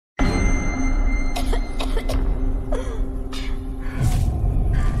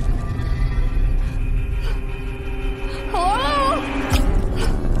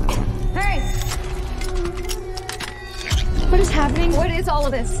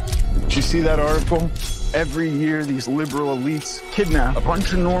this. Did you see that article? Every year, these liberal elites kidnap a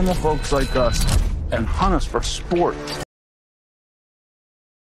bunch of normal folks like us and hunt us for sport.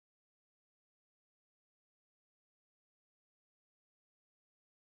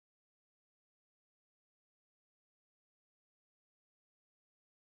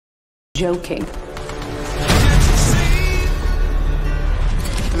 Joking.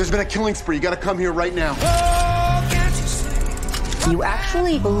 There's been a killing spree. You gotta come here right now. You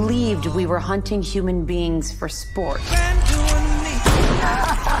actually believed we were hunting human beings for sport.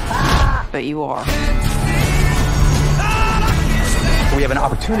 But you are. We have an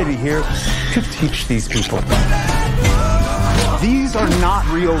opportunity here to teach these people. These are not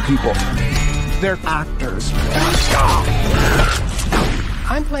real people. They're actors.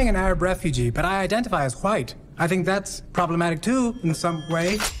 I'm playing an Arab refugee, but I identify as white. I think that's problematic too, in some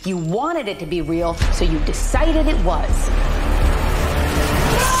way. You wanted it to be real, so you decided it was.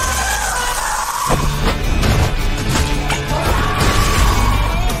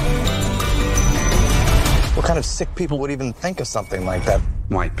 What kind of sick people would even think of something like that?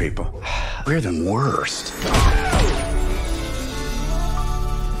 White people. We're the worst.